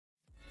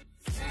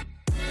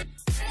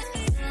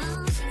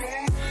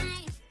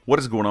What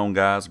is going on,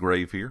 guys?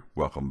 Grave here.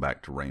 Welcome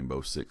back to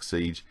Rainbow Six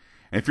Siege.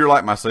 And if you're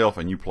like myself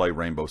and you play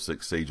Rainbow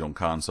Six Siege on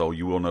console,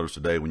 you will notice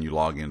today when you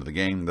log into the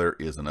game, there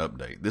is an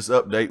update. This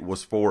update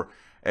was for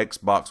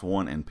Xbox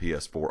One and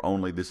PS4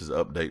 only. This is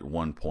update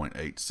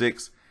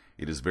 1.86.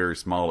 It is very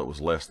small. It was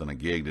less than a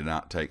gig. Did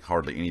not take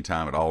hardly any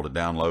time at all to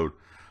download.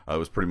 It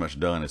was pretty much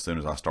done as soon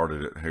as I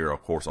started it here,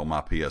 of course, on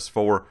my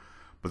PS4.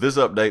 But this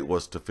update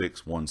was to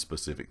fix one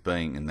specific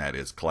thing, and that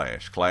is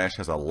Clash. Clash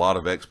has a lot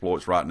of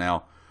exploits right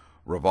now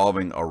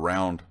revolving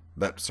around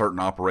that certain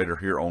operator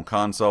here on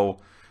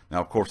console.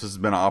 Now, of course, this has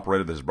been an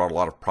operator that has brought a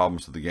lot of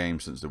problems to the game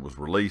since it was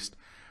released.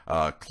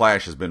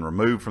 Clash has been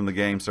removed from the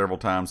game several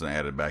times and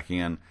added back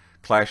in.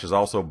 Clash is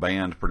also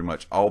banned pretty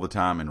much all the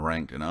time in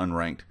ranked and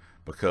unranked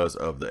because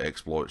of the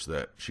exploits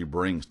that she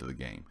brings to the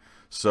game.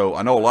 So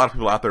I know a lot of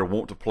people out there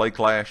want to play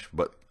Clash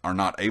but are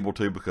not able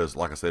to because,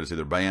 like I said, it's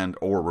either banned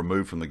or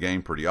removed from the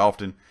game pretty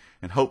often.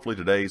 And hopefully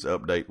today's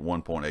update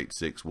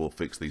 1.86 will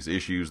fix these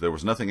issues. There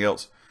was nothing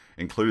else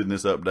included in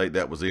this update.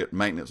 That was it.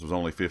 Maintenance was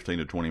only 15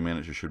 to 20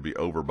 minutes. It should be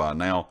over by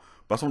now.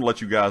 But I just want to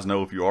let you guys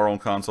know, if you are on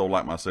console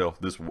like myself,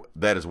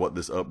 that is what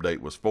this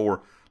update was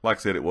for. Like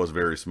I said, it was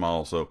very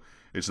small, so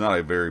it's not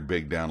a very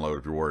big download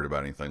if you're worried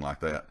about anything like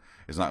that.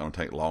 It's not going to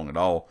take long at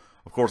all.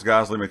 Of course,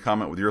 guys, leave me a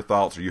comment with your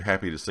thoughts. Are you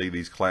happy to see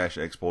these Clash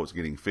exploits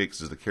getting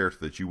fixed as the character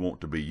that you want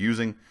to be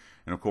using?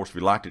 And, of course, if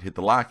you liked it, hit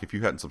the like. If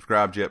you hadn't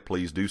subscribed yet,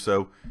 please do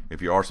so.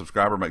 If you are a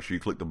subscriber, make sure you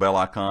click the bell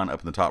icon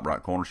up in the top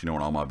right corner so you know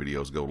when all my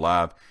videos go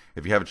live.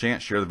 If you have a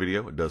chance, share the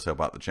video. It does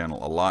help out the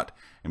channel a lot.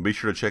 And be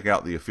sure to check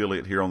out the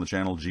affiliate here on the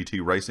channel,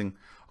 GT Racing.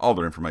 All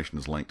their information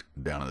is linked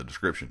down in the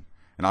description.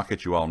 And I'll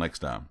catch you all next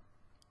time.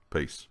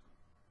 Peace.